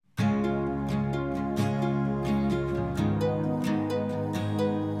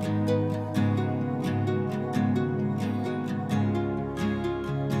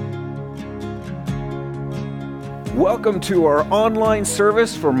Welcome to our online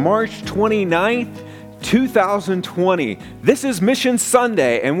service for March 29th, 2020. This is Mission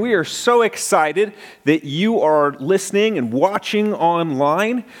Sunday, and we are so excited that you are listening and watching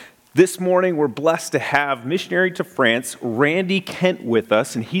online. This morning, we're blessed to have missionary to France, Randy Kent, with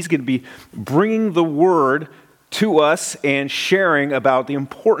us, and he's going to be bringing the word to us and sharing about the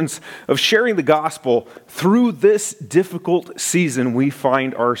importance of sharing the gospel through this difficult season we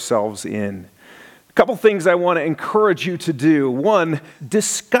find ourselves in. A couple things I want to encourage you to do. One,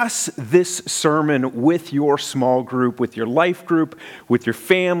 discuss this sermon with your small group, with your life group, with your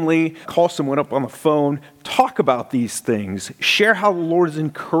family. Call someone up on the phone. Talk about these things. Share how the Lord is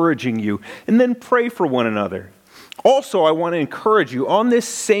encouraging you, and then pray for one another. Also, I want to encourage you, on this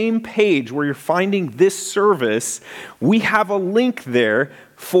same page where you're finding this service, we have a link there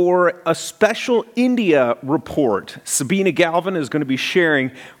for a special India report. Sabina Galvin is going to be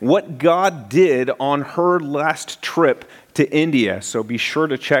sharing what God did on her last trip to India, so be sure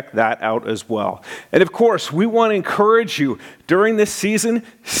to check that out as well. And of course, we want to encourage you during this season,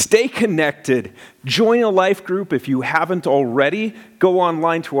 stay connected. Join a life group if you haven't already. Go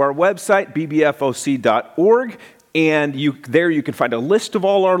online to our website, bbfoc.org. And there you can find a list of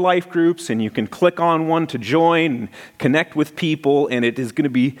all our life groups, and you can click on one to join and connect with people, and it is going to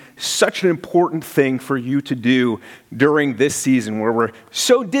be such an important thing for you to do during this season where we're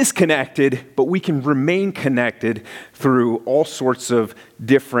so disconnected, but we can remain connected through all sorts of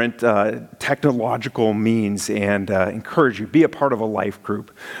different technological means, and encourage you, be a part of a life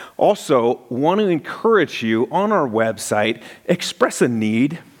group. Also, want to encourage you on our website, express a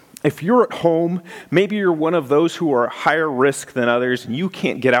need. If you're at home, maybe you're one of those who are higher risk than others, and you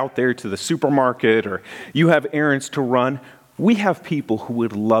can't get out there to the supermarket, or you have errands to run, we have people who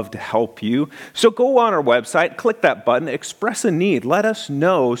would love to help you. So go on our website, click that button, express a need. Let us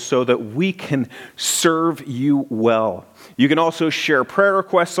know so that we can serve you well. You can also share prayer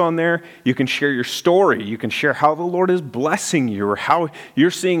requests on there. You can share your story. You can share how the Lord is blessing you, or how you're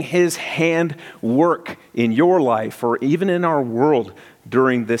seeing His hand work in your life, or even in our world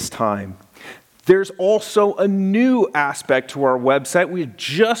during this time. There's also a new aspect to our website we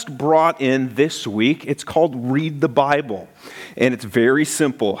just brought in this week. It's called Read the Bible. And it's very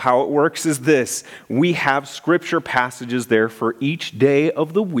simple. How it works is this. We have scripture passages there for each day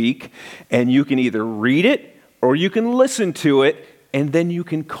of the week, and you can either read it or you can listen to it, and then you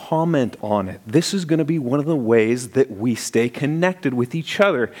can comment on it. This is going to be one of the ways that we stay connected with each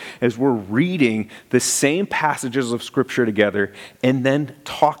other as we're reading the same passages of Scripture together and then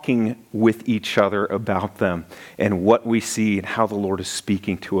talking with each other about them and what we see and how the Lord is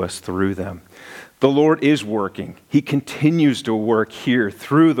speaking to us through them. The Lord is working. He continues to work here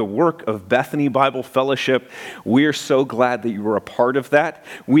through the work of Bethany Bible Fellowship. We are so glad that you are a part of that.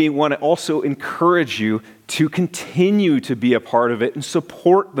 We want to also encourage you to continue to be a part of it and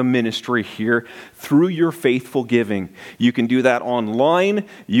support the ministry here through your faithful giving. You can do that online.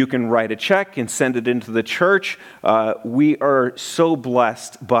 You can write a check and send it into the church. We are so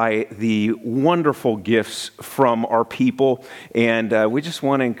blessed by the wonderful gifts from our people, and we just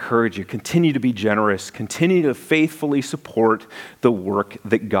want to encourage you, continue to be generous, continue to faithfully support the work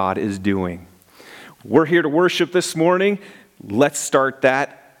that God is doing. We're here to worship this morning. Let's start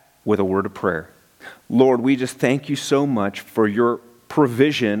that with a word of prayer. Lord, we just thank you so much for your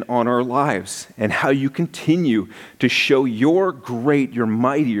provision on our lives and how you continue to show your great, your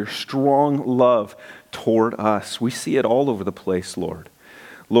mighty, your strong love toward us. We see it all over the place, Lord.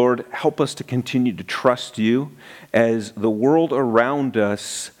 Lord, help us to continue to trust you as the world around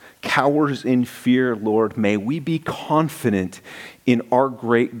us cowers in fear, Lord. May we be confident in our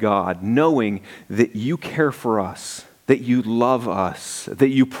great God, knowing that you care for us, that you love us, that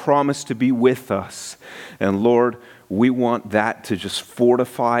you promise to be with us. And Lord, we want that to just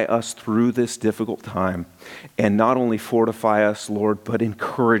fortify us through this difficult time. And not only fortify us, Lord, but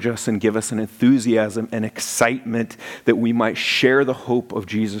encourage us and give us an enthusiasm and excitement that we might share the hope of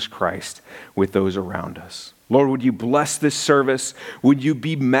Jesus Christ with those around us. Lord, would you bless this service? Would you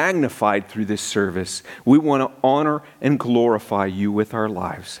be magnified through this service? We want to honor and glorify you with our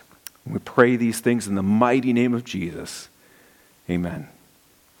lives. We pray these things in the mighty name of Jesus. Amen.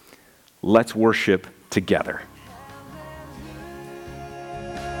 Let's worship together.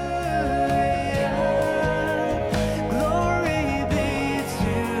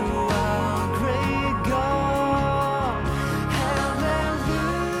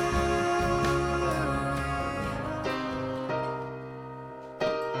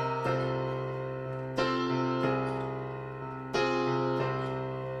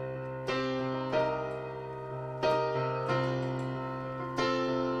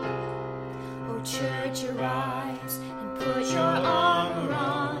 Church, arise. put your armor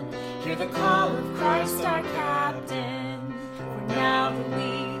on. Hear the call of Christ our captain. For now the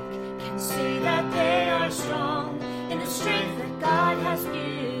weak can say that they are strong in the strength that God has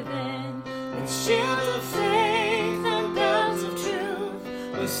given. With shield of faith and belt of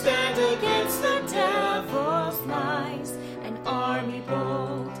truth, we stand against the devil's lies. An army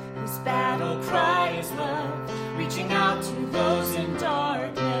bold, whose battle cry is love, reaching out to those in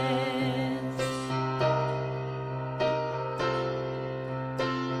darkness.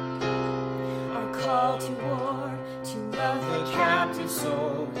 Our call to war, to love the captive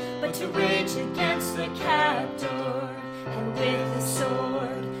soul, but to rage against the captor. And with the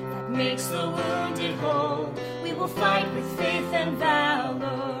sword that makes the wounded whole, we will fight with faith and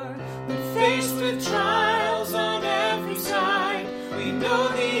valor. When faced with trials on every side, we know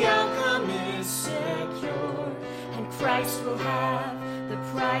the outcome is secure. And Christ will have the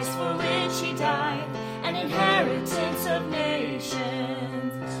prize for which he died, an inheritance of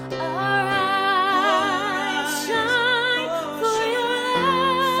nations. Our eyes shine, for your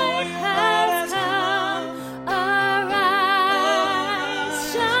light has come. Our eyes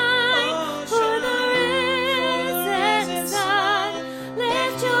shine, for the risen sun.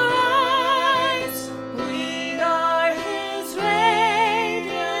 Lift your eyes, we are his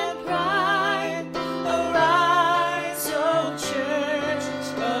radiant bride. Arise, O church,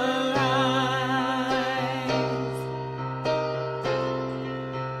 arise.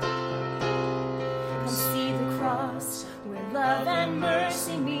 Come see the cross where love and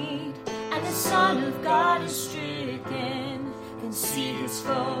mercy meet, and the Son of God is stricken. Can see his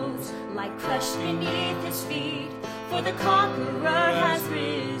foes lie crushed beneath his feet, for the conqueror has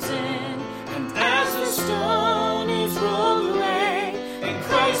risen. And as the stone is rolled away, and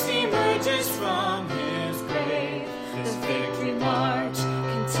Christ emerges from his grave, the victory march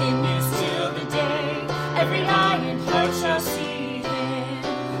continues till the day every eye and heart shall see him.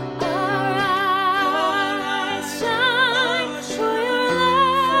 Our eyes shine, for your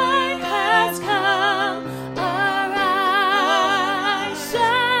light has come. Our eyes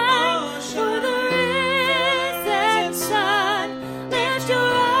shine, for the risen sun. Lift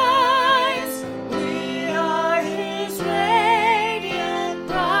your eyes, we are his radiant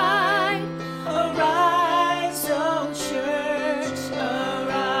bride. Arise, O church,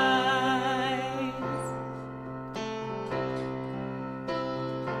 arise.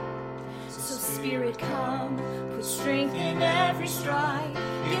 So Spirit, come, put strength in every stride,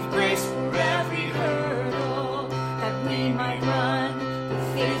 give grace for every hurdle, that we might run with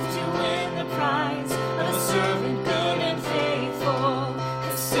faith to win the prize of a servant good and faithful.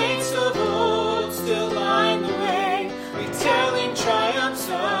 As saints of old still line the way, retelling triumphs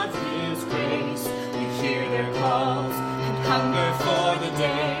of his grace. We hear their calls and hunger for the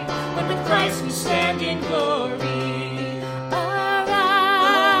day when with Christ we stand in glory. Our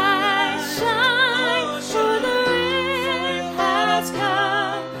eyes shine, for the risen has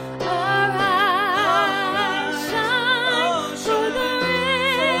come. Our eyes shine, for the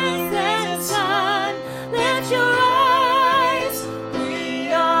risen sun. Lift your eyes,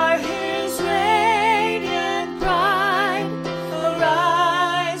 we are his radiant bride.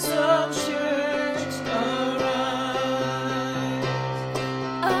 Arise, O church, arise.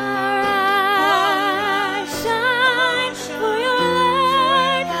 Our eyes shine, for your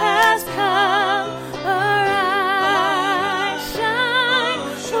light has come. Our eyes shine,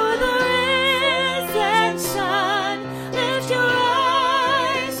 for the risen sun. Lift your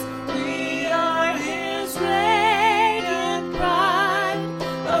eyes, we are his radiant bride.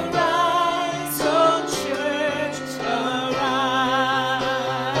 Arise, O church, arise.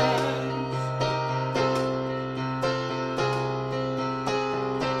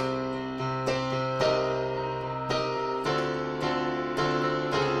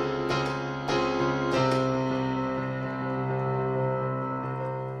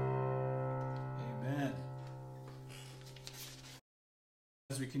 Amen.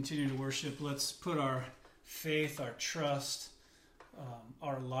 As we continue to worship, let's put our faith, our trust,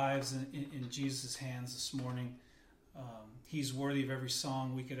 our lives in Jesus' hands this morning. He's worthy of every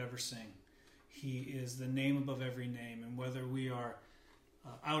song we could ever sing. He is the name above every name. And whether we are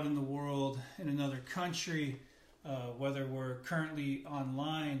out in the world, in another country, whether we're currently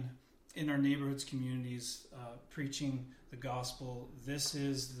online in our neighborhoods, communities, preaching the gospel, this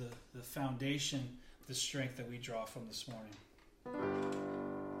is the foundation, the strength that we draw from this morning.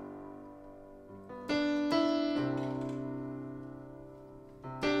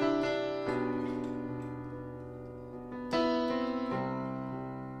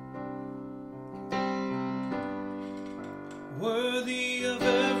 Worthy of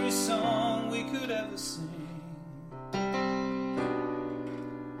every song we could ever sing.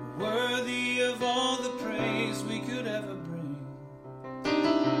 worthy of all the praise we could ever bring,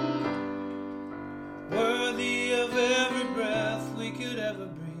 worthy of every breath we could ever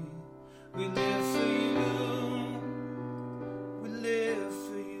breathe. We live for you, we live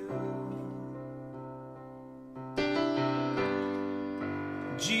for you.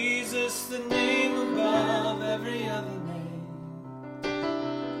 Jesus, the name above every other name.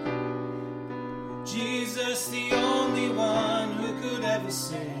 Jesus, the only one who could ever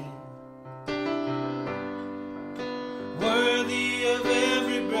save. Worthy of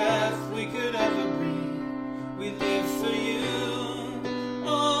every breath we could ever breathe. We live for you.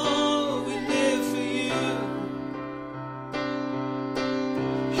 Oh, we live for you.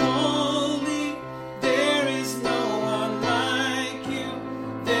 Holy, there is no one like you.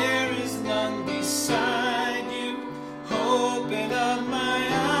 There is none beside you. Open up my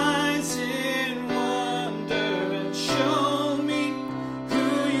eyes in wonder and show me who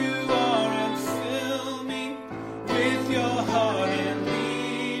you are and fill me with your heart and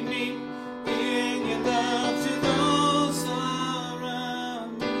lead me in your love to those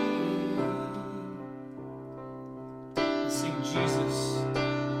around me. Sing Jesus.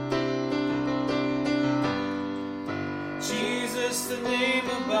 Jesus, the name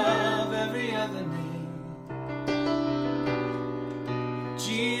above every other name.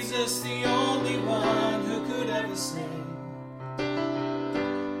 Jesus, the only one who could ever save.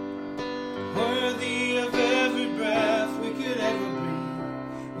 Worthy of every breath we could ever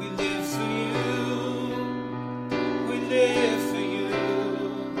breathe. We live for you. We live for you.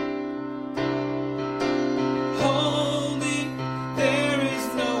 Holy, there is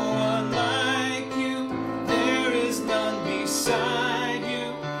no one like you. There is none beside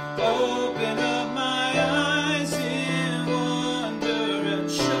you. Open up my eyes in wonder and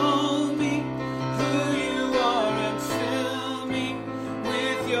show me who you are and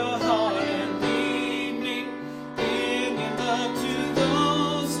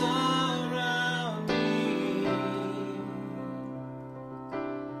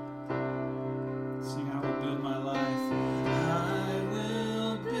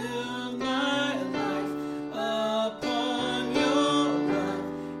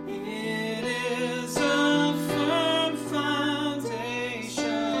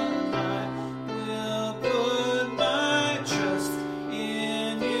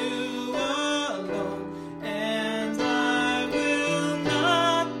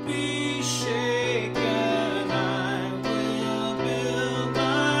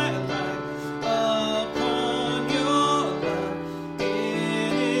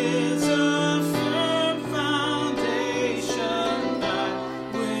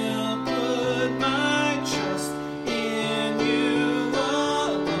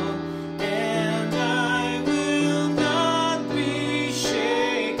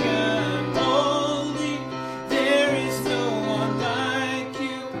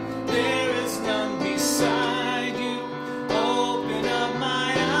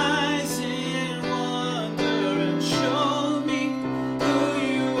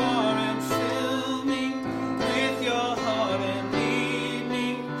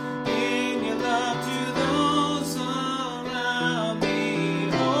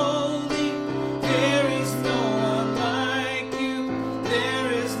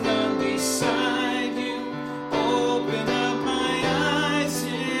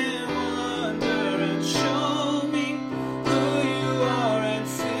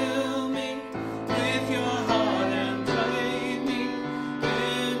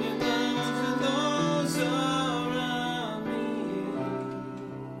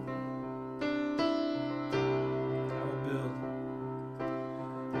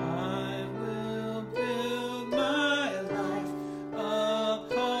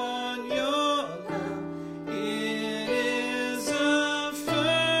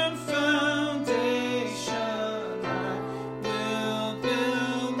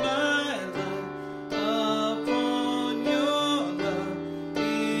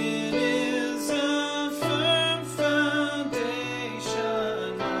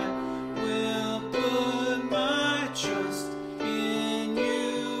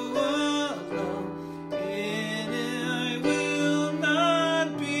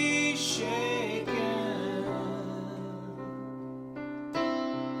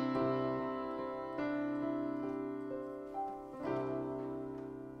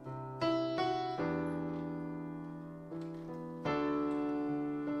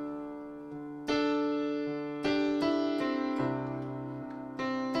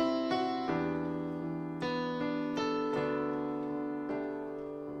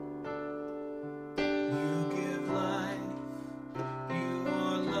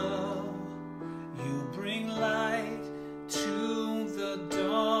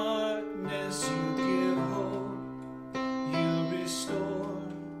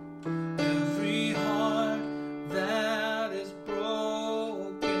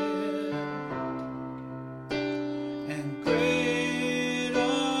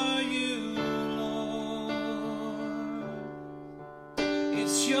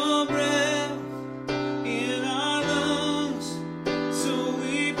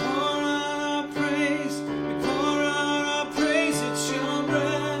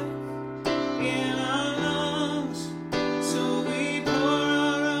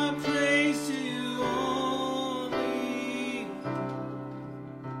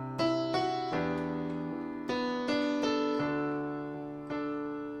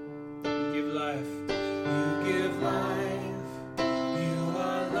life. You give life. You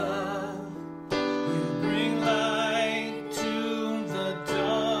are love. You bring light to the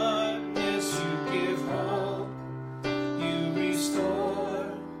darkness. You give hope. You restore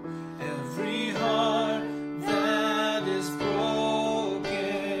every heart that is broken.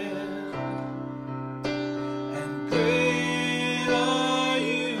 And great are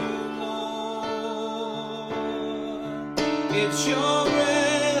you, Lord. It's your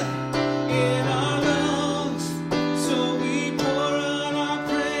breath in our lungs, so we pour out our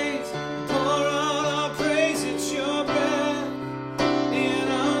praise, pour out our praise. It's your breath in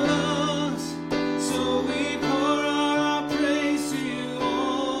our lungs, so we pour out our praise to you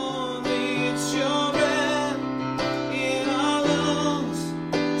only. It's your breath in our lungs,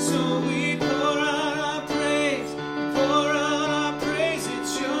 so we pour out our praise, pour out our praise.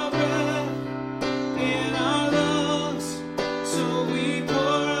 It's your breath in our lungs, so we pour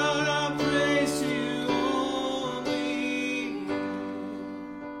out our praise to you only.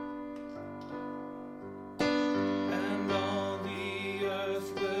 And all the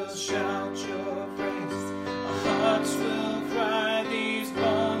earth will shout your praise. Our hearts will cry, these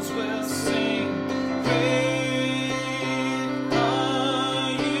bones will sing. Great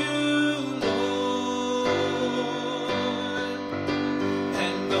are you, Lord.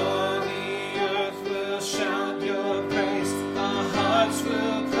 And all the earth will shout your praise. Our hearts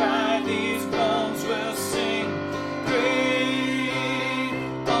will cry, these bones will sing. Great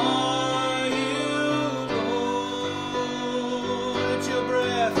are you, Lord. It's your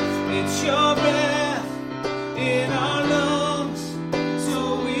breath, it's your breath in our lungs, so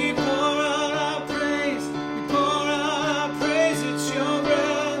we pour out our praise, we pour out our praise. It's your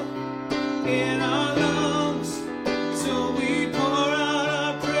breath in our lungs, so we pour out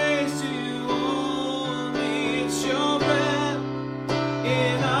our praise to you only. It's your breath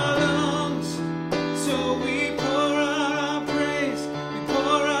in our lungs, so we pour out our praise, we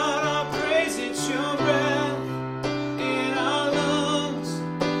pour out our praise. It's your breath in our lungs,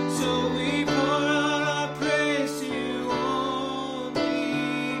 so we pour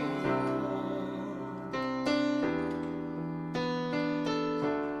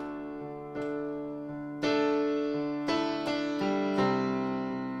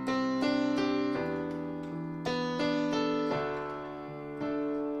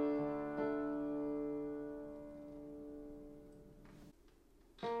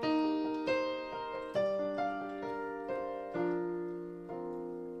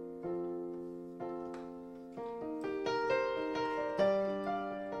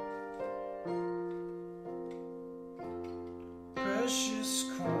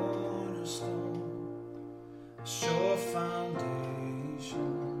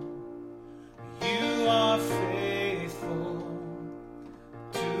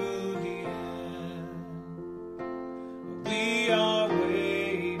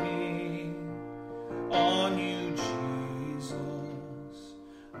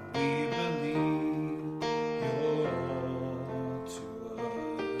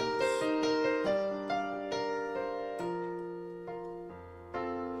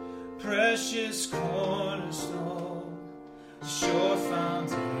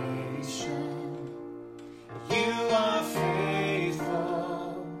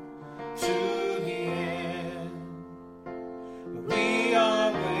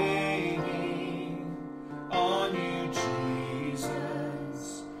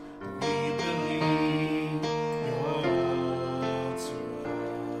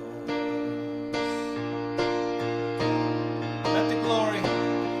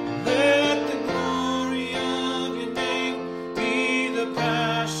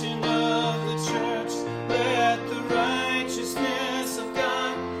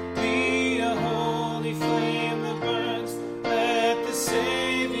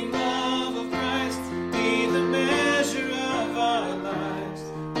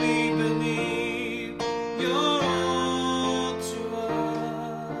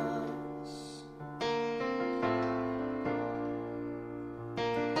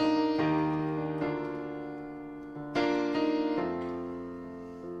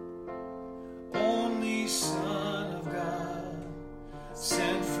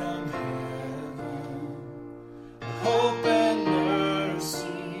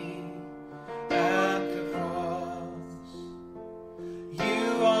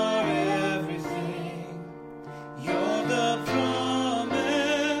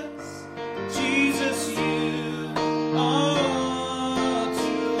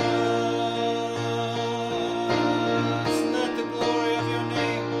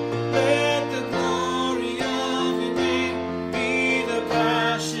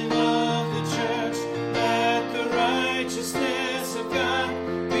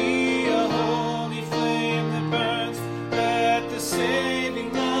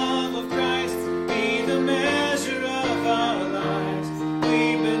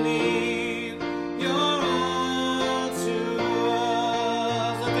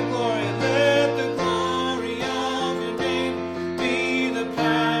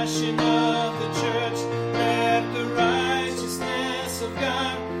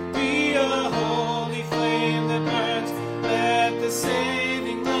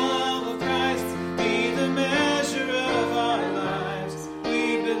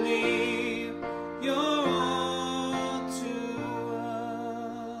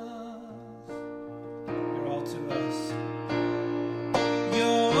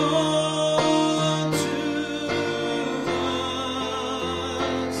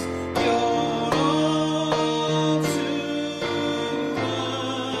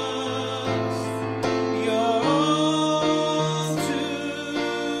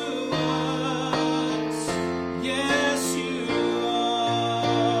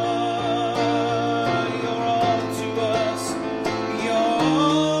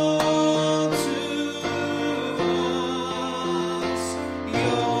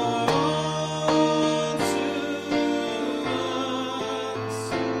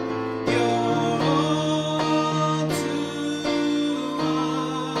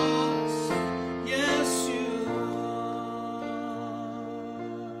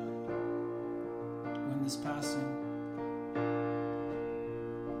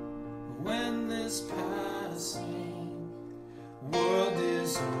is passing, world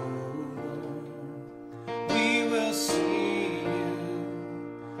is over, we will see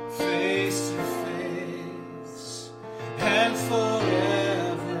you face to face, and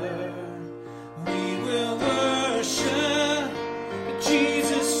forever we will worship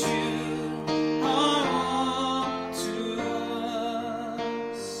Jesus. You are all to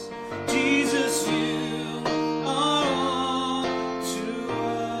us, Jesus. You are all to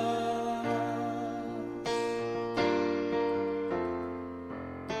us.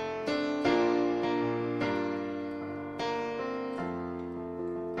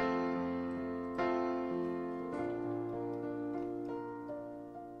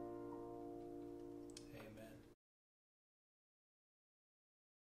 Amen.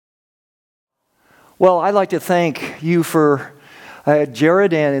 Well, I'd like to thank you for,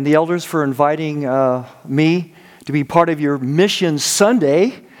 Jared and the elders for inviting me to be part of your Mission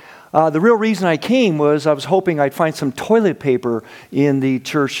Sunday. The real reason I came was I was hoping I'd find some toilet paper in the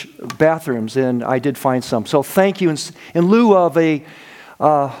church bathrooms, and I did find some. So thank you. In lieu of an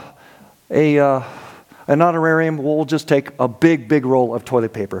honorarium, we'll just take a big roll of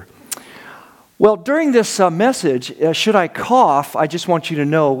toilet paper. Well, during this message, should I cough, I just want you to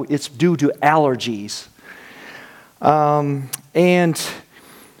know it's due to allergies. And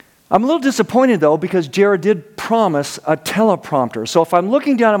I'm a little disappointed, though, because Jared did promise a teleprompter. So if I'm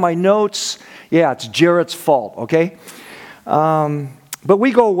looking down at my notes, yeah, it's Jared's fault, okay? But we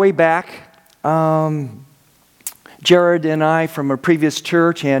go way back. Jared and I from a previous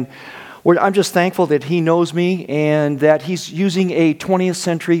church, and I'm just thankful that he knows me and that he's using a 20th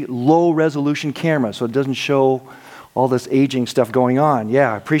century low-resolution camera so it doesn't show all this aging stuff going on.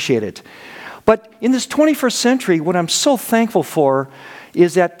 Yeah, I appreciate it. But in this 21st century, what I'm so thankful for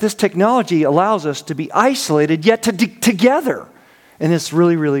is that this technology allows us to be isolated yet together. And it's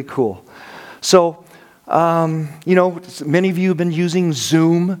really cool. So, many of you have been using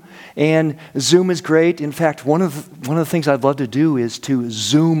Zoom, and Zoom is great. In fact, one of the things I'd love to do is to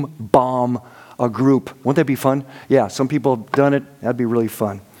Zoom bomb a group. Wouldn't that be fun? Yeah, some people have done it. That'd be really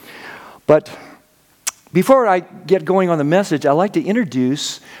fun. But before I get going on the message, I'd like to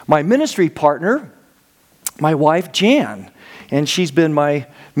introduce my ministry partner, my wife, Jan. And she's been my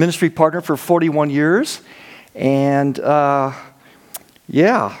ministry partner for 41 years. And and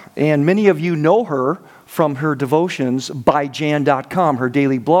many of you know her from her devotions by jan.com, her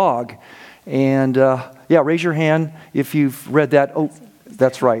daily blog. And raise your hand if you've read that. Oh,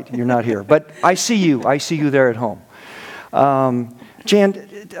 that's right, you're not here. But I see you there at home.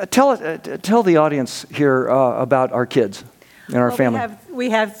 Jan, tell the audience here about our kids and our family.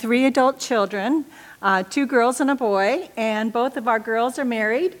 We have 3 adult children, 2 girls and a boy, and both of our girls are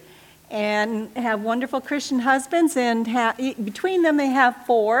married and have wonderful Christian husbands, and between them they have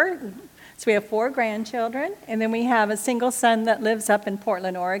 4. So we have 4 grandchildren, and then we have a single son that lives up in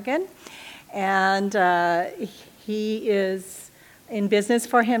Portland, Oregon, and he is in business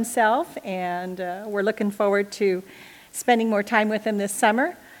for himself, and we're looking forward to spending more time with him this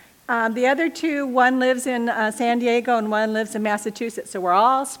summer. The other 2, one lives in San Diego and one lives in Massachusetts, so we're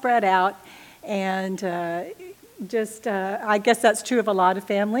all spread out, and I guess that's true of a lot of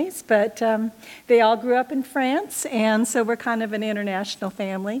families, but they all grew up in France, and so we're kind of an international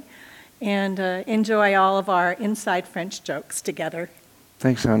family, and enjoy all of our inside French jokes together.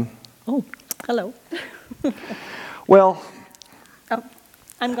 Thanks, hon. Oh, hello. Well. Oh,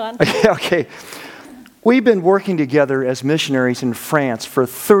 I'm gone. Okay. We've been working together as missionaries in France for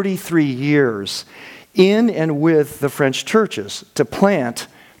 33 years in and with the French churches to plant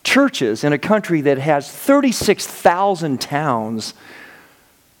churches in a country that has 36,000 towns,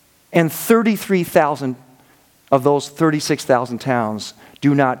 and 33,000 of those 36,000 towns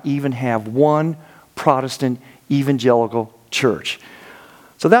do not even have one Protestant evangelical church.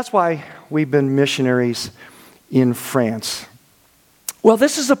 So that's why we've been missionaries in France. Well,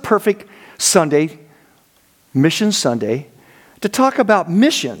 this is a perfect Sunday, Mission Sunday, to talk about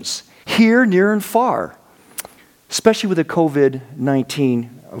missions here, near, and far, especially with the COVID-19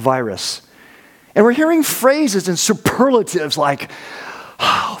 virus. And we're hearing phrases and superlatives like,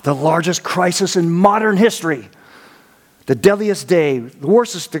 the largest crisis in modern history, the deadliest day, the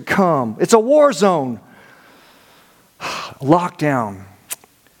worst is to come, it's a war zone, lockdown,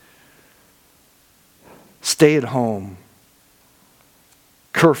 stay at home,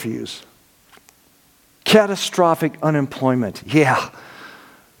 curfews, catastrophic unemployment. Yeah,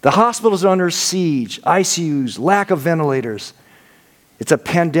 the hospitals are under siege, ICUs, lack of ventilators. It's a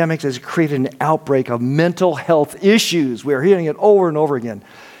pandemic that has created an outbreak of mental health issues. We're hearing it over and over again,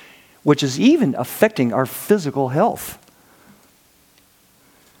 which is even affecting our physical health.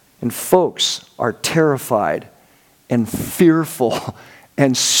 And folks are terrified and fearful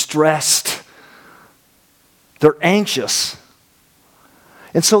and stressed. They're anxious.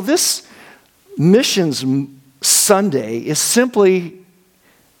 And so this Missions Sunday is simply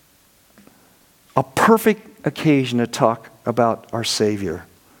a perfect occasion to talk about our Savior,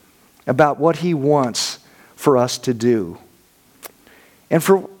 about what He wants for us to do. And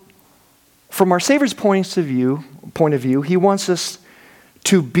from our Savior's point of view, He wants us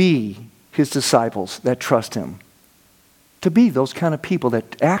to be His disciples that trust Him. To be those kind of people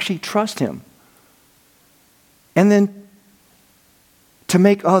that actually trust Him. And then to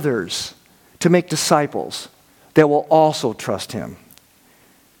make others, to make disciples that will also trust Him.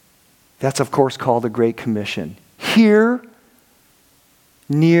 That's, of course, called the Great Commission. Here,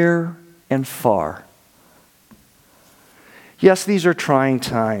 near, and far. Yes, these are trying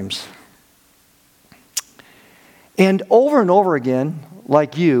times. And over again,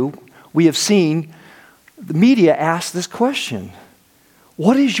 like you, we have seen the media ask this question.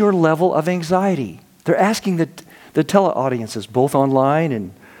 What is your level of anxiety? They're asking the teleaudiences, both online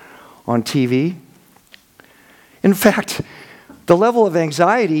and on TV. In fact, the level of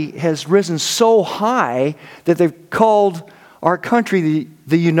anxiety has risen so high that they've called our country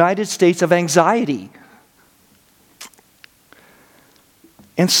the United States of Anxiety.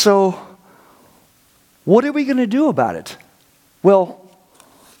 And so, what are we going to do about it? Well,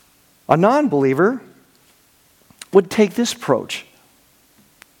 a non-believer would take this approach.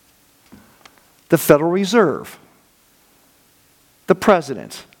 The Federal Reserve, the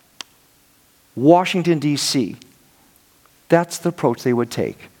President, Washington, D.C., that's the approach they would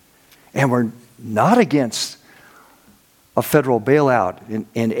take. And we're not against a federal bailout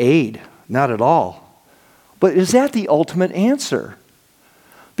and aid, not at all. But is that the ultimate answer?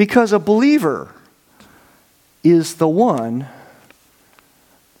 Because a believer is someone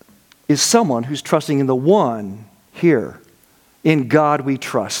who's trusting in the one here. In God we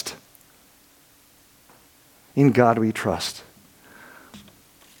trust. In God we trust.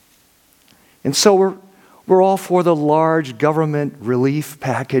 And so we're all for the large government relief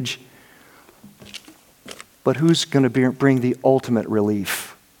package. But who's going to bring the ultimate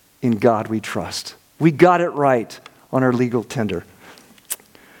relief? In God we trust. We got it right on our legal tender.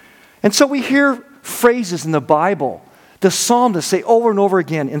 And so we hear phrases in the Bible, the psalmists say over and over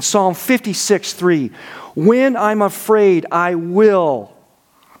again in Psalm 56:3, when I'm afraid, I will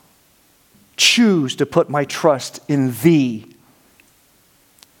choose to put my trust in Thee.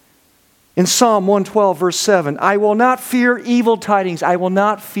 In Psalm 112, verse 7, I will not fear evil tidings. I will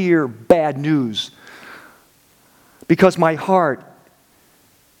not fear bad news. Because my heart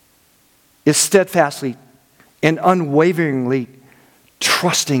is steadfastly and unwaveringly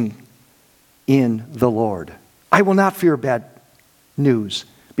trusting in the Lord. I will not fear bad news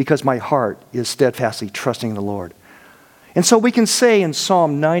because my heart is steadfastly trusting in the Lord. And so we can say in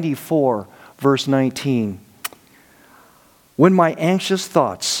Psalm 94, verse 19, when my anxious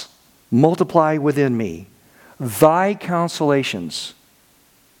thoughts multiply within me, Thy consolations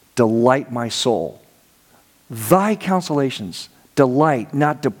delight my soul. Thy consolations delight,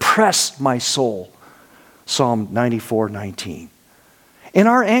 not depress my soul. Psalm 94:19. And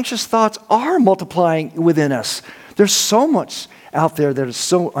our anxious thoughts are multiplying within us. There's so much out there that is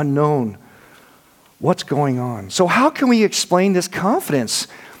so unknown. What's going on? So how can we explain this confidence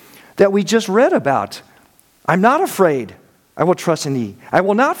that we just read about? I'm not afraid. I will trust in Thee. I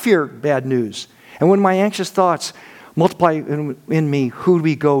will not fear bad news. And when my anxious thoughts multiply in me, who do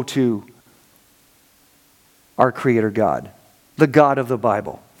we go to? Our Creator God, the God of the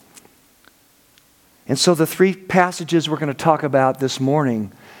Bible. And so the three passages we're going to talk about this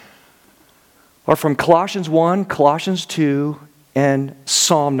morning are from Colossians 1, Colossians 2, and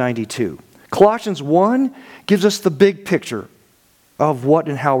Psalm 92. Colossians 1 gives us the big picture of what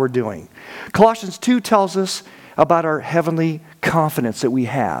and how we're doing. Colossians 2 tells us about our heavenly confidence that we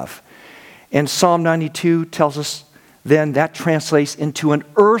have. And Psalm 92 tells us then that translates into an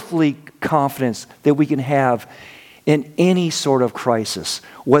earthly confidence that we can have in any sort of crisis,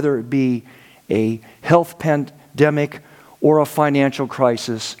 whether it be a health pandemic or a financial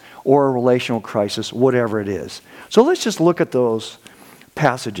crisis or a relational crisis, whatever it is. So let's just look at those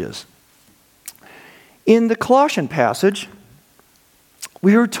passages. In the Colossian passage,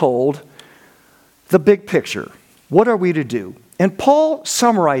 we are told the big picture. What are we to do? And Paul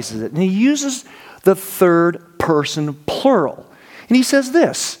summarizes it, and he uses the third person plural. And he says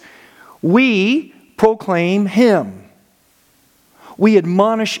this, we proclaim Him. We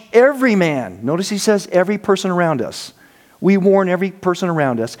admonish every man. Notice he says every person around us. We warn every person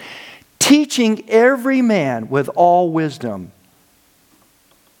around us, teaching every man with all wisdom.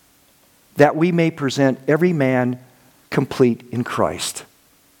 that we may present every man complete in Christ.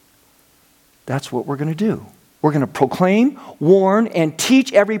 That's what we're going to do. We're going to proclaim, warn, and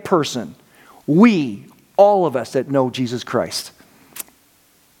teach every person. We, all of us that know Jesus Christ.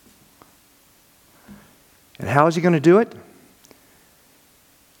 And how is he going to do it?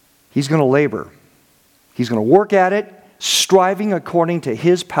 He's going to labor. He's going to work at it, striving according to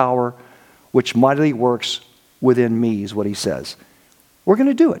his power, which mightily works within me, is what he says. We're going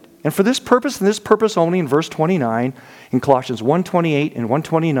to do it. And for this purpose, and this purpose only, in verse 29, in Colossians 1:28 and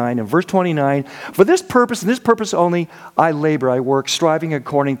 1:29, and verse 29, for this purpose and this purpose only, I labor, I work, striving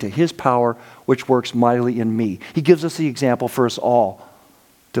according to his power, which works mightily in me. He gives us the example for us all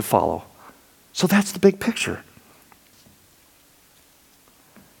to follow. So that's the big picture.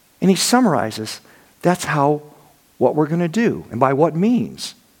 And he summarizes, that's what we're going to do. And by what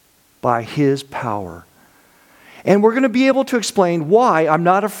means? By his power. And we're going to be able to explain why I'm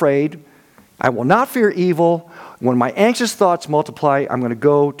not afraid. I will not fear evil. When my anxious thoughts multiply, I'm going to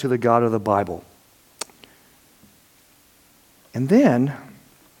go to the God of the Bible. And then,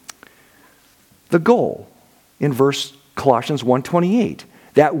 the goal in Colossians 1:28,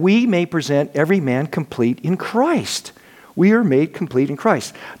 that we may present every man complete in Christ. We are made complete in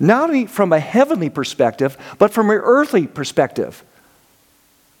Christ. Not only from a heavenly perspective, but from an earthly perspective.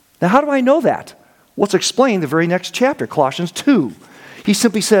 Now, how do I know that? Well, it's explained in the very next chapter, Colossians 2. He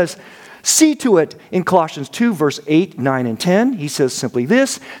simply says, see to it, in Colossians 2, verse 8, 9, and 10, he says simply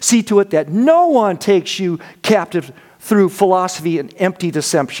this, see to it that no one takes you captive through philosophy and empty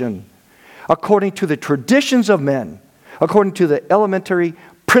deception, according to the traditions of men, according to the elementary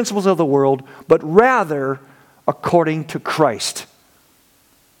principles of the world, but rather according to Christ.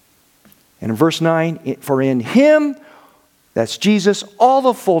 And in verse 9, for in him, that's Jesus, all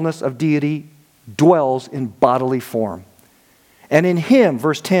the fullness of deity dwells in bodily form. And in him,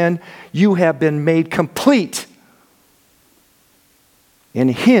 verse 10, you have been made complete. In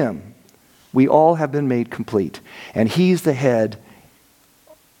him, we all have been made complete. And he's the head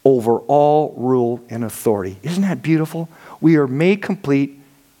over all rule and authority. Isn't that beautiful? We are made complete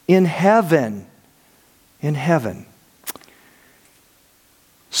in heaven. In heaven.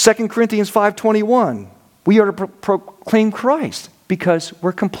 2 Corinthians 5:21, we are to proclaim Christ because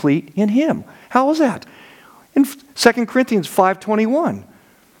we're complete in him. How is that? In 2 Corinthians 5:21,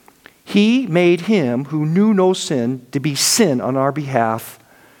 he made him who knew no sin to be sin on our behalf,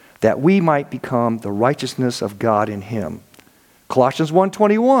 that we might become the righteousness of God in him. Colossians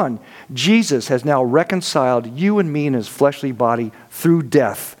 1:21, Jesus has now reconciled you and me in his fleshly body through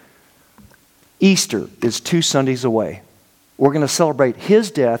death. Easter is 2 Sundays away. We're going to celebrate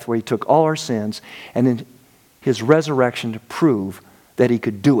his death where he took all our sins, and then his resurrection to prove that he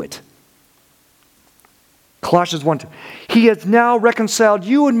could do it. Colossians 1:2, he has now reconciled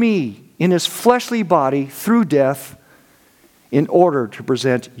you and me in his fleshly body through death in order to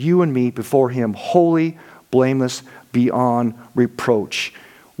present you and me before him holy, blameless, beyond reproach.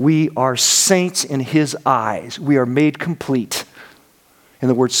 We are saints in his eyes. We are made complete. And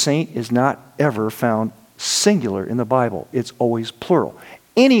the word saint is not ever found singular in the Bible. It's always plural.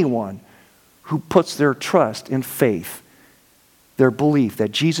 Anyone who puts their trust in faith, their belief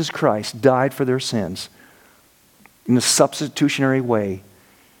that Jesus Christ died for their sins in a substitutionary way,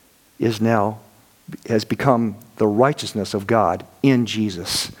 has become the righteousness of God in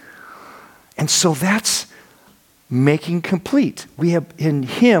Jesus. And so that's making complete. In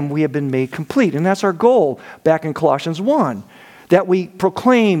him we have been made complete. And that's our goal back in Colossians 1. That we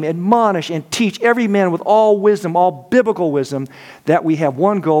proclaim, admonish, and teach every man with all wisdom, all biblical wisdom, that we have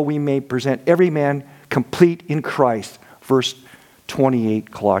one goal, we may present every man complete in Christ. Verse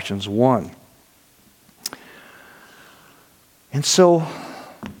 28, Colossians 1. And so,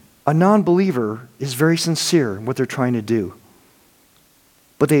 a non-believer is very sincere in what they're trying to do.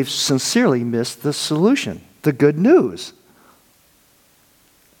 But they've sincerely missed the solution, the good news.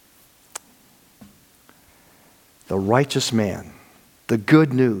 The righteous man. The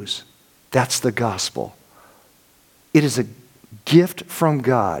good news, that's the gospel. It is a gift from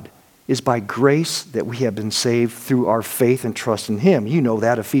God. It is by grace that we have been saved through our faith and trust in him. You know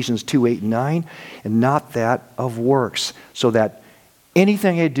that, Ephesians 2:8 and 9, and not that of works, so that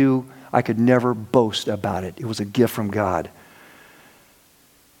anything I do, I could never boast about it. It was a gift from God.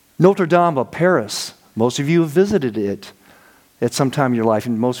 Notre Dame of Paris, most of you have visited it at some time in your life,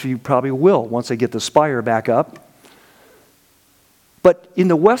 and most of you probably will once they get the spire back up. But in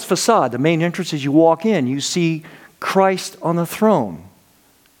the west facade, the main entrance as you walk in, you see Christ on the throne.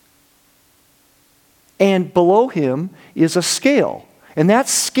 And below him is a scale. And that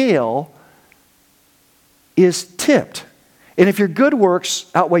scale is tipped. And if your good works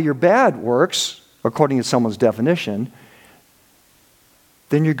outweigh your bad works, according to someone's definition,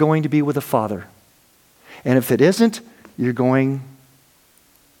 then you're going to be with the Father. And if it isn't, you're going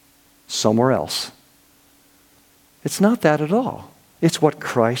somewhere else. It's not that at all. It's what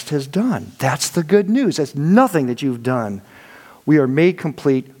Christ has done. That's the good news. That's nothing that you've done. We are made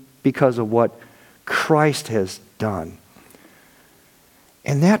complete because of what Christ has done.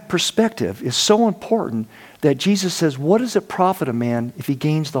 And that perspective is so important that Jesus says, what does it profit a man if he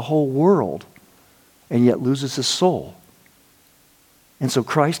gains the whole world and yet loses his soul? And so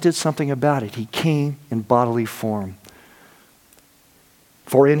Christ did something about it. He came in bodily form.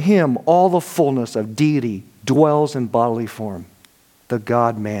 For in him all the fullness of deity dwells in bodily form, the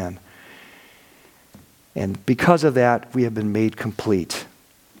God-man. And because of that, we have been made complete.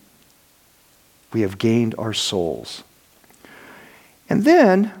 We have gained our souls. And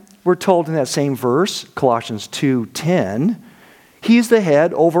then we're told in that same verse, Colossians 2:10, he's the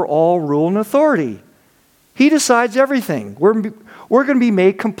head over all rule and authority. He decides everything. We're going to be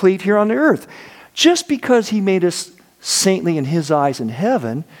made complete here on the earth. Just because he made us saintly in his eyes in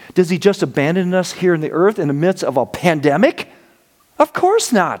heaven, does he just abandon us here in the earth in the midst of a pandemic? Of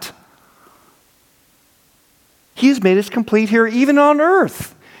course not. He's made us complete here even on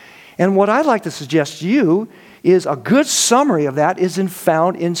earth. And what I'd like to suggest to you is a good summary of that is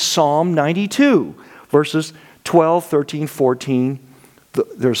found in Psalm 92, verses 12, 13, 14.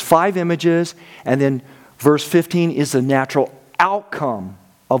 There's 5 images, and then verse 15 is the natural outcome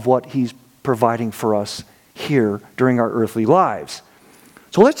of what he's providing for us here during our earthly lives.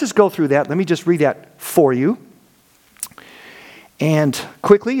 So let's just go through that. Let me just read that for you. And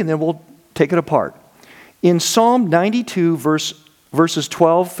quickly, and then we'll take it apart. In Psalm 92, verses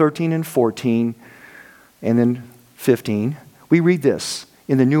 12, 13, and 14, and then 15, we read this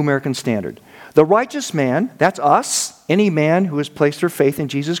in the New American Standard. The righteous man, that's us, any man who has placed their faith in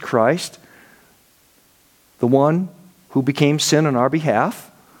Jesus Christ, the one who became sin on our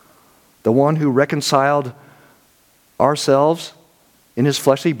behalf, the one who reconciled ourselves in his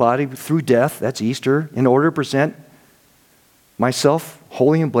fleshly body through death, that's Easter, in order to present myself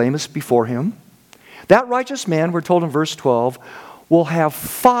holy and blameless before him. That righteous man, we're told in verse 12, will have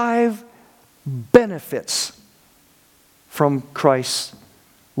 5 benefits from Christ's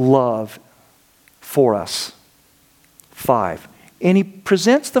love for us. 5. And he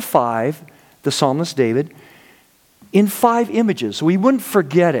presents the 5, the psalmist David, in 5 images, so we wouldn't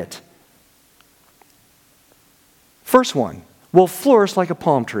forget it. First one, will flourish like a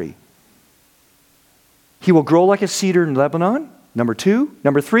palm tree. He will grow like a cedar in Lebanon. Number 2.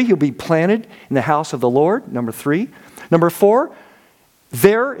 Number 3, he'll be planted in the house of the Lord. Number 3. Number 4,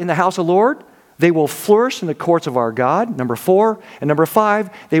 there in the house of the Lord, they will flourish in the courts of our God. Number 4. And number 5,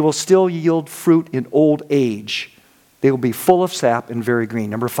 they will still yield fruit in old age. They will be full of sap and very green.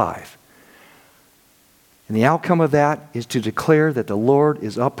 Number 5. And the outcome of that is to declare that the Lord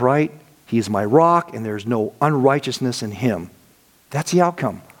is upright. He is my rock, and there's no unrighteousness in him. That's the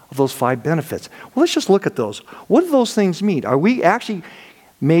outcome of those 5 benefits. Well, let's just look at those. What do those things mean? Are we actually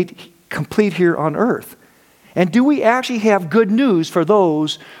made complete here on earth? And do we actually have good news for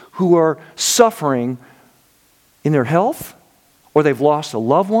those who are suffering in their health, or they've lost a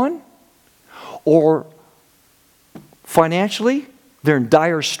loved one, or financially, they're in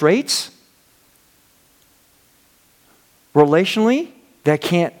dire straits, relationally, they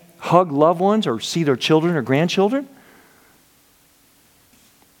can't hug loved ones or see their children or grandchildren?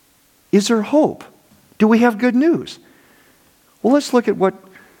 Is there hope? Do we have good news? Well, let's look at what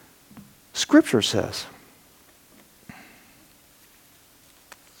Scripture says.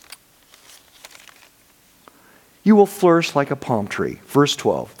 You will flourish like a palm tree. Verse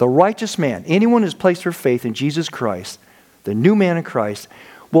 12. The righteous man, anyone who's placed their faith in Jesus Christ, the new man in Christ,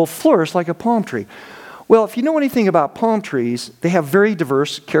 will flourish like a palm tree. Well, if you know anything about palm trees, they have very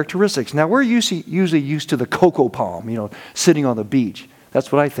diverse characteristics. Now, we're usually used to the cocoa palm, sitting on the beach.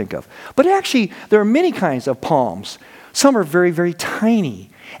 That's what I think of. But actually, there are many kinds of palms. Some are very, very tiny.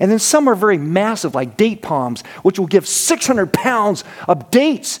 And then some are very massive, like date palms, which will give 600 pounds of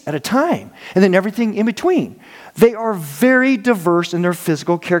dates at a time. And then everything in between. They are very diverse in their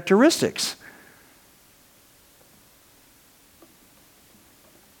physical characteristics.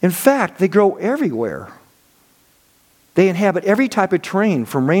 In fact, they grow everywhere. They inhabit every type of terrain,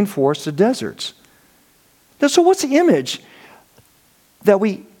 from rainforests to deserts. Now, so what's the image that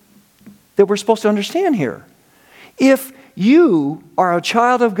we're supposed to understand here? If you are a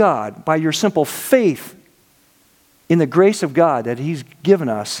child of God by your simple faith in the grace of God that He's given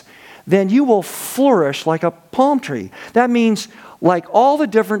us, then you will flourish like a palm tree. That means, like all the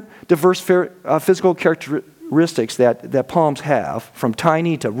different diverse physical characteristics that palms have, from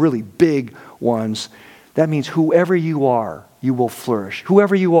tiny to really big ones, that means whoever you are, you will flourish.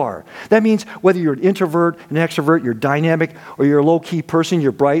 Whoever you are. That means whether you're an introvert, an extrovert, you're dynamic, or you're a low-key person,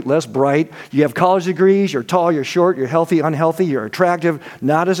 you're bright, less bright, you have college degrees, you're tall, you're short, you're healthy, unhealthy, you're attractive,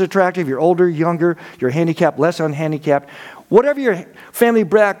 not as attractive, you're older, younger, you're handicapped, less unhandicapped. Whatever your family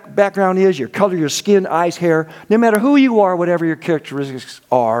background is, your color, your skin, eyes, hair, no matter who you are, whatever your characteristics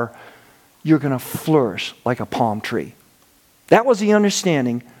are, you're going to flourish like a palm tree. That was the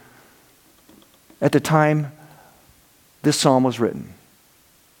understanding at the time this psalm was written.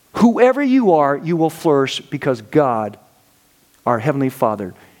 Whoever you are, you will flourish because God, our Heavenly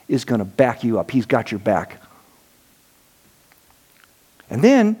Father, is going to back you up. He's got your back. And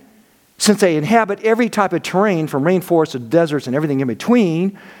then, since they inhabit every type of terrain, from rainforests to deserts and everything in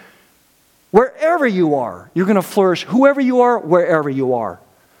between, wherever you are, you're going to flourish. Whoever you are, wherever you are.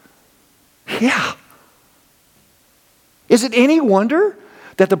 Yeah. Is it any wonder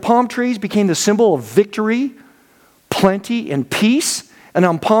that the palm trees became the symbol of victory, plenty, and peace? And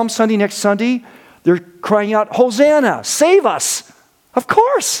on Palm Sunday, next Sunday, they're crying out, Hosanna, save us. Of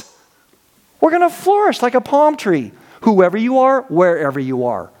course. We're going to flourish like a palm tree. Whoever you are, wherever you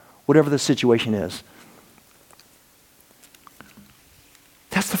are, whatever the situation is.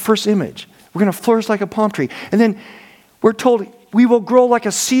 That's the first image. We're going to flourish like a palm tree. And then we're told we will grow like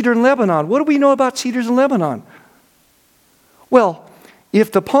a cedar in Lebanon. What do we know about cedars in Lebanon? Well, if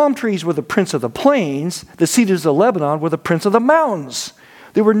the palm trees were the prince of the plains, the cedars of Lebanon were the prince of the mountains.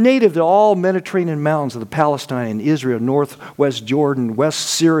 They were native to all Mediterranean mountains of the Palestine, Israel, northwest Jordan, west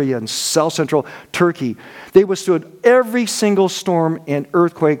Syria, and south central Turkey. They withstood every single storm and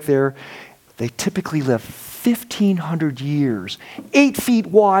earthquake there. They typically lived 1,500 years, 8 feet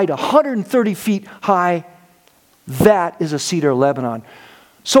wide, 130 feet high. That is a cedar of Lebanon.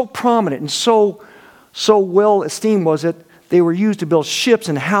 So prominent and so well esteemed was it, they were used to build ships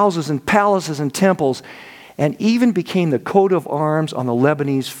and houses and palaces and temples, and even became the coat of arms on the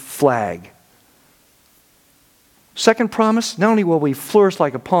Lebanese flag. Second promise, not only will we flourish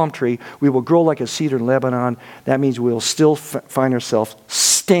like a palm tree, we will grow like a cedar in Lebanon. That means we will still find ourselves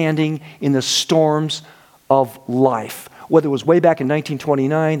standing in the storms of life. Whether it was way back in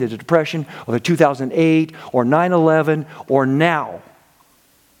 1929, the Depression, or the 2008, or 9/11, or now.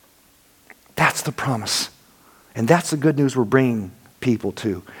 That's the promise. And that's the good news we're bringing people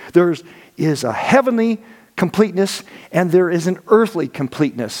to. There is a heavenly completeness and there is an earthly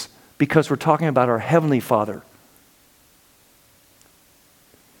completeness because we're talking about our Heavenly Father.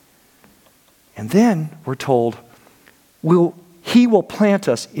 And then we're told He will plant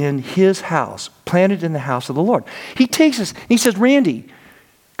us in His house, planted in the house of the Lord. He takes us, He says, Randy,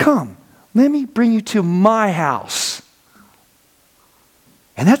 come, let me bring you to my house.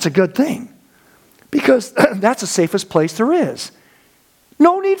 And that's a good thing. Because that's the safest place there is.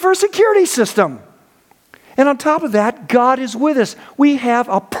 No need for a security system. And on top of that, God is with us. We have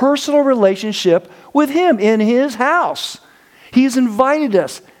a personal relationship with Him in His house. He has invited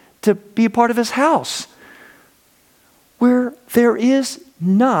us to be a part of His house, where there is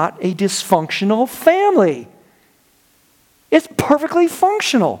not a dysfunctional family. It's perfectly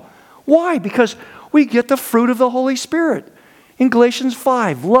functional. Why? Because we get the fruit of the Holy Spirit. In Galatians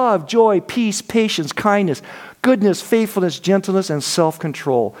 5, love, joy, peace, patience, kindness, goodness, faithfulness, gentleness, and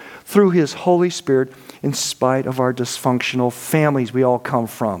self-control through His Holy Spirit in spite of our dysfunctional families we all come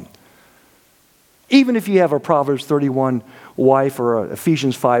from. Even if you have a Proverbs 31 wife or an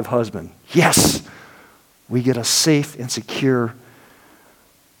Ephesians 5 husband, yes, we get a safe and secure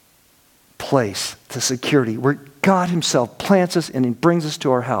place to security where God Himself plants us and He brings us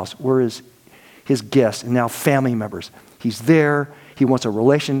to our house. We're His guests and now family members. He's there. He wants a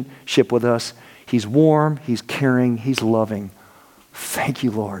relationship with us. He's warm. He's caring. He's loving. Thank you,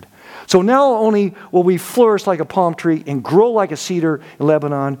 Lord. So not only will we flourish like a palm tree and grow like a cedar in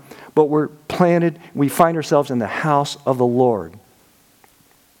Lebanon, but we're planted. We find ourselves in the house of the Lord.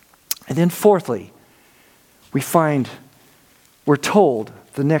 And then fourthly, we're told,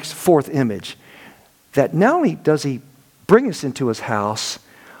 the next fourth image, that not only does He bring us into His house,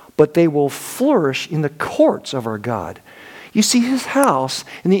 but they will flourish in the courts of our God. You see, His house,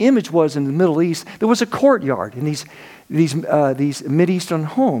 and the image was in the Middle East, there was a courtyard in these Mideastern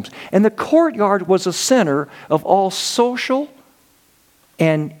homes. And the courtyard was the center of all social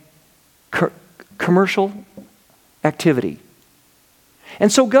and commercial activity.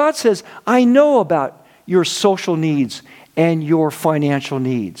 And so God says, I know about your social needs and your financial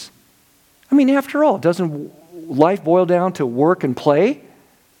needs. I mean, after all, doesn't life boil down to work and play?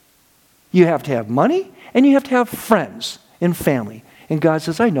 You have to have money and you have to have friends and family. And God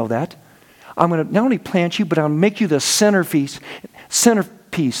says, I know that. I'm going to not only plant you, but I'll make you the centerpiece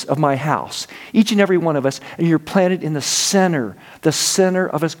of my house. Each and every one of us, and you're planted in the center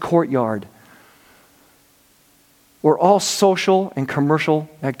of his courtyard. Where all social and commercial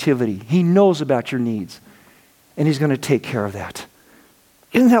activity, he knows about your needs, and he's going to take care of that.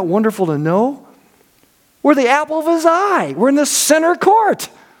 Isn't that wonderful to know? We're the apple of his eye. We're in the center court.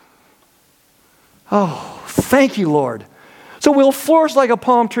 Oh, thank you, Lord. So we'll flourish like a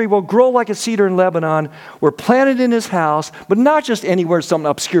palm tree. We'll grow like a cedar in Lebanon. We're planted in his house, but not just anywhere, some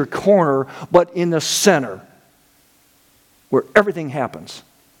obscure corner, but in the center where everything happens.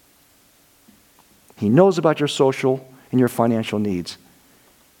 He knows about your social and your financial needs.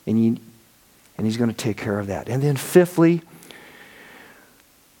 And he's going to take care of that. And then fifthly,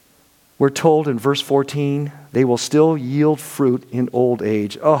 we're told in verse 14, they will still yield fruit in old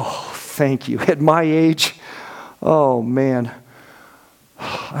age. Oh, thank you. At my age, oh man,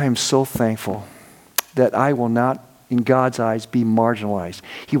 I am so thankful that I will not, in God's eyes, be marginalized.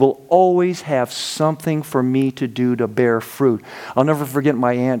 He will always have something for me to do to bear fruit. I'll never forget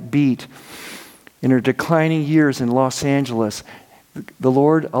my Aunt Beat. In her declining years in Los Angeles, the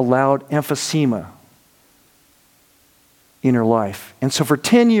Lord allowed emphysema in her life. And so for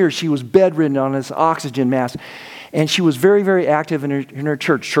 10 years, she was bedridden on this oxygen mask. And she was very, very active in her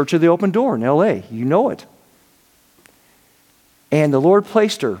church, Church of the Open Door in L.A. You know it. And the Lord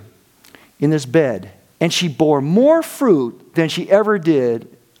placed her in this bed. And she bore more fruit than she ever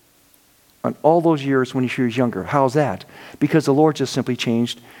did on all those years when she was younger. How's that? Because the Lord just simply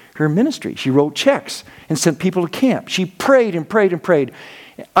changed her ministry. She wrote checks and sent people to camp. She prayed and prayed and prayed.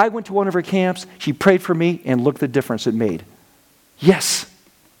 I went to one of her camps. She prayed for me, and look the difference it made. Yes.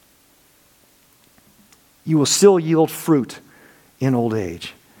 You will still yield fruit in old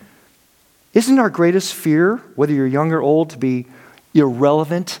age. Isn't our greatest fear, whether you're young or old, to be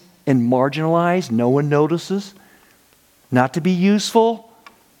irrelevant and marginalized? No one notices. Not to be useful.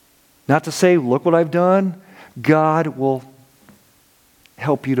 Not to say, look what I've done. God will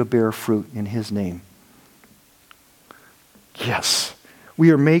help you to bear fruit in his name. Yes,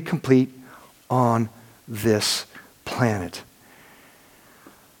 we are made complete on this planet.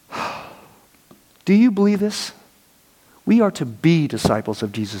 Do you believe this? We are to be disciples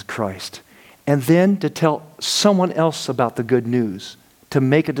of Jesus Christ, and then to tell someone else about the good news, to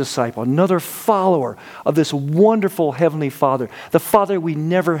make a disciple, another follower of this wonderful Heavenly Father, the Father we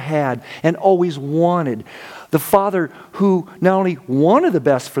never had and always wanted, the Father who not only wanted the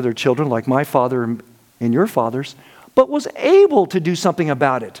best for their children, like my father and your fathers, but was able to do something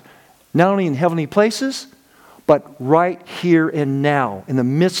about it, not only in heavenly places, but right here and now, in the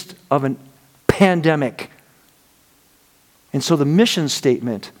midst of a pandemic. And so the mission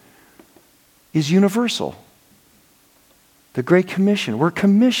statement is universal. The Great Commission. We're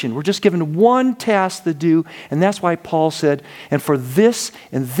commissioned. We're just given one task to do, and that's why Paul said, and for this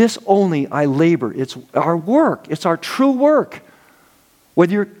and this only I labor. It's our work. It's our true work.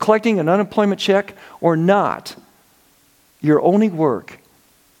 Whether you're collecting an unemployment check or not, your only work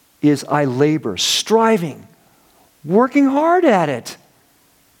is I labor, striving, working hard at it,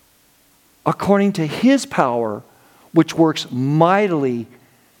 according to his power, which works mightily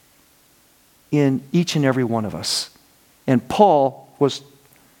in each and every one of us. And Paul was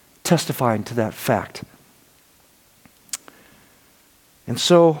testifying to that fact. And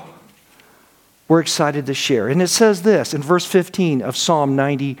so we're excited to share. And it says this in verse 15 of Psalm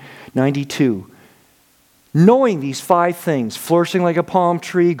 92. Knowing these 5 things, flourishing like a palm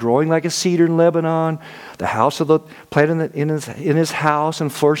tree, growing like a cedar in Lebanon, the house of the planted in his house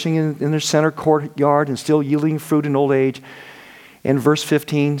and flourishing in their center courtyard and still yielding fruit in old age. And verse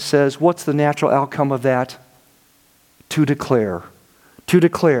 15 says, what's the natural outcome of that? To declare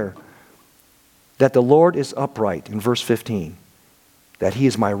that the Lord is upright, in verse 15, that he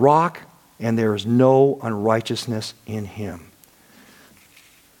is my rock and there is no unrighteousness in him.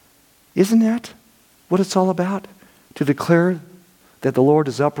 Isn't that what it's all about? To declare that the Lord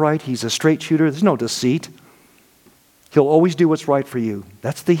is upright, he's a straight shooter, there's no deceit. He'll always do what's right for you.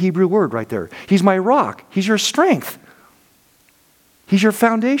 That's the Hebrew word right there. He's my rock, he's your strength. He's your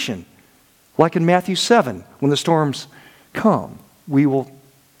foundation. Like in Matthew 7, when the storms come, we will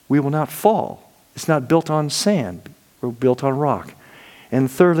not fall. It's not built on sand. We're built on rock.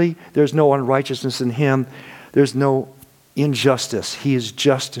 And thirdly, there's no unrighteousness in him. There's no injustice. He is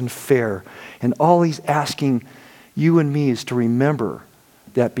just and fair. And all he's asking you and me is to remember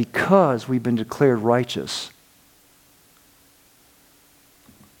that because we've been declared righteous,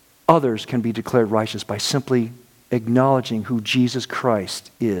 others can be declared righteous by simply acknowledging who Jesus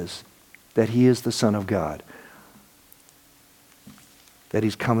Christ is, that he is the Son of God, that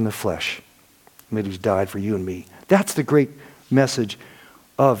he's come in the flesh. somebody who's died for you and me. That's the great message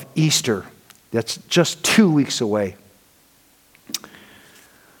of Easter. That's just 2 weeks away.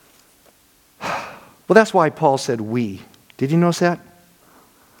 Well, that's why Paul said we. Did you notice that?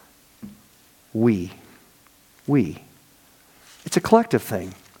 We. It's a collective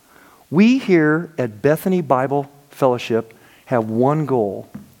thing. We here at Bethany Bible Fellowship have one goal: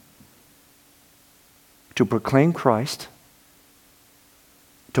 to proclaim Christ,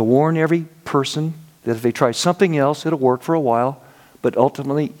 to warn every person that if they try something else, it'll work for a while, but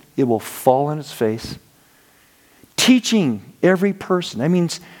ultimately it will fall on its face. Teaching every person. That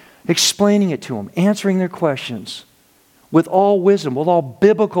means explaining it to them, answering their questions with all wisdom, with all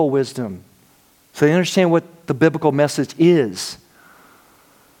biblical wisdom, so they understand what the biblical message is,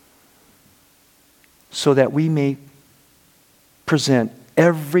 so that we may present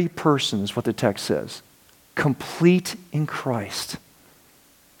every person, is what the text says, complete in Christ,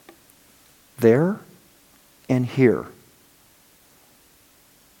 there and here.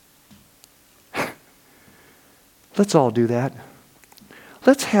 Let's all do that.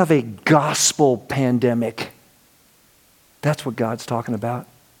 Let's have a gospel pandemic. That's what God's talking about.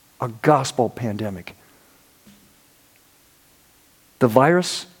 A gospel pandemic. The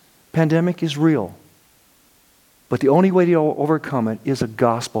virus pandemic is real. But the only way to overcome it is a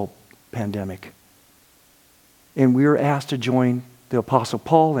gospel pandemic. And we are asked to join the Apostle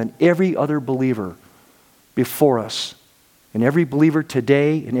Paul and every other believer before us, and every believer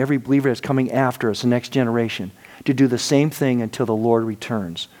today and every believer that's coming after us, the next generation, to do the same thing until the Lord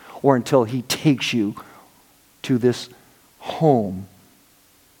returns, or until He takes you to this home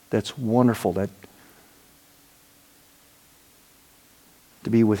that's wonderful, that to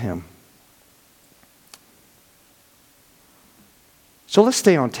be with Him. So let's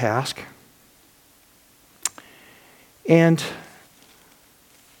stay on task. And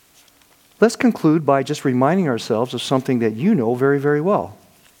let's conclude by just reminding ourselves of something that you know very, very well.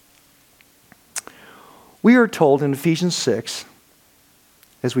 We are told in Ephesians 6,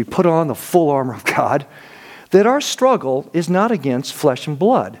 as we put on the full armor of God, that our struggle is not against flesh and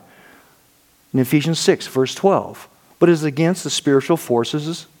blood. In Ephesians 6, verse 12, but is against the spiritual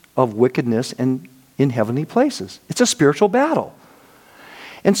forces of wickedness in heavenly places. It's a spiritual battle.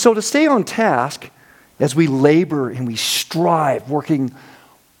 And so to stay on task, as we labor and we strive, working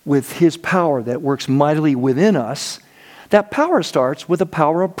with His power that works mightily within us, that power starts with the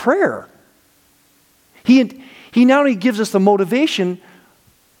power of prayer. He not only gives us the motivation,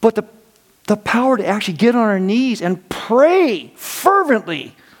 but the power to actually get on our knees and pray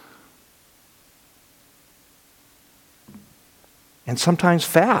fervently. And sometimes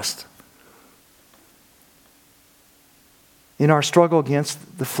fast. In our struggle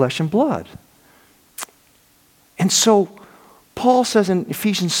against the flesh and blood. And so, Paul says in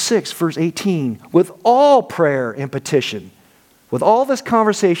Ephesians 6, verse 18, with all prayer and petition, with all this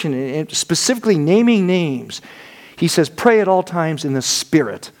conversation, and specifically naming names, he says, pray at all times in the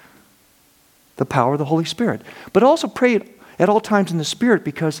Spirit, the power of the Holy Spirit. But also pray at all times in the Spirit,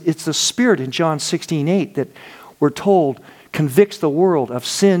 because it's the Spirit in John 16:8 that we're told convicts the world of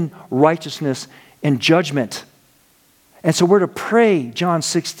sin, righteousness, and judgment. And so we're to pray, John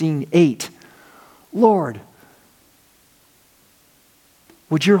 16:8, Lord,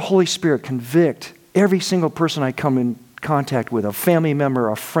 would your Holy Spirit convict every single person I come in contact with, a family member,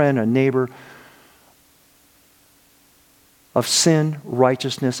 a friend, a neighbor, of sin,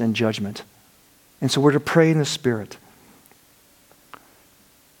 righteousness, and judgment. And so we're to pray in the Spirit.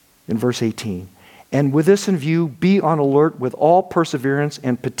 In verse 18, and with this in view, be on alert with all perseverance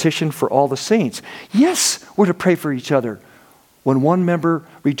and petition for all the saints. Yes, we're to pray for each other. When one member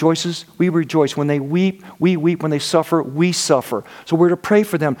rejoices, we rejoice. When they weep, we weep. When they suffer, we suffer. So we're to pray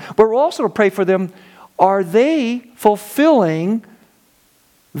for them. But we're also to pray for them. Are they fulfilling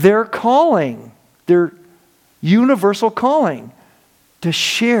their calling, their universal calling, to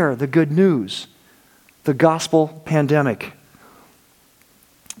share the good news, the gospel pandemic?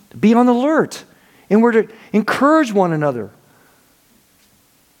 To be on the alert. And we're to encourage one another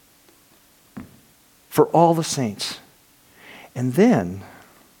for all the saints. And then,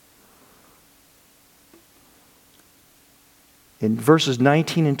 in verses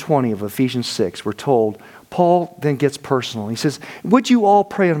 19 and 20 of Ephesians 6, we're told, Paul then gets personal. He says, would you all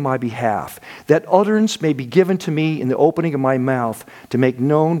pray on my behalf, that utterance may be given to me in the opening of my mouth to make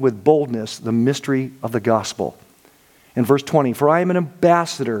known with boldness the mystery of the gospel. In verse 20, for I am an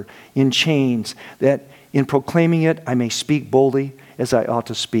ambassador in chains, that in proclaiming it I may speak boldly as I ought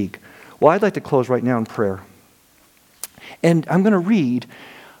to speak. Well, I'd like to close right now in prayer. And I'm going to read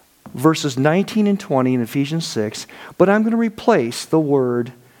verses 19 and 20 in Ephesians 6, but I'm going to replace the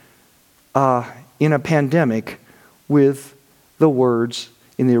word in a pandemic with the words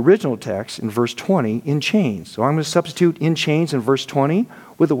in the original text in verse 20, in chains. So I'm going to substitute in chains in verse 20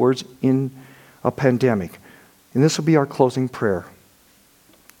 with the words in a pandemic. And this will be our closing prayer.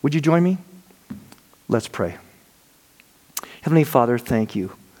 Would you join me? Let's pray. Heavenly Father, thank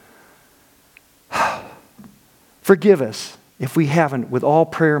you. Forgive us if we haven't, with all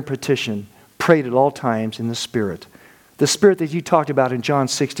prayer and petition, prayed at all times in the Spirit. The Spirit that you talked about in John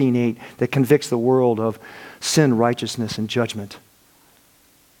 16:8 that convicts the world of sin, righteousness, and judgment.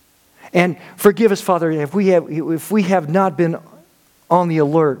 And forgive us, Father, if we have not been on the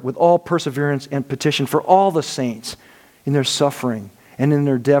alert with all perseverance and petition for all the saints in their suffering and in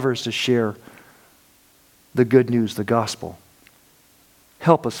their endeavors to share the good news, the gospel.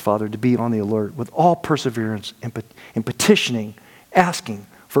 Help us, Father, to be on the alert with all perseverance and petitioning, asking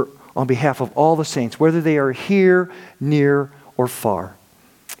for on behalf of all the saints, whether they are here, near, or far.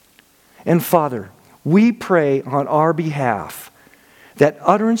 And Father, we pray on our behalf that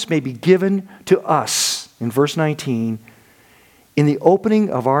utterance may be given to us, in verse 19, in the opening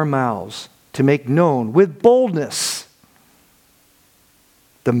of our mouths to make known with boldness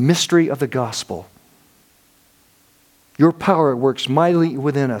the mystery of the gospel. Your power works mightily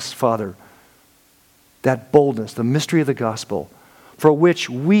within us, Father. That boldness, the mystery of the gospel, for which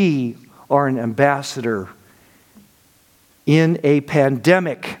we are an ambassador in a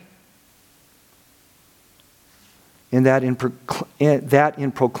pandemic. And that in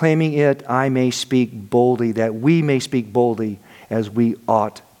proclaiming it, I may speak boldly, that we may speak boldly as we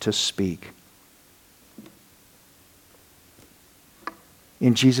ought to speak.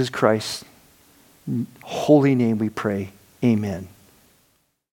 In Jesus Christ's holy name we pray. Amen.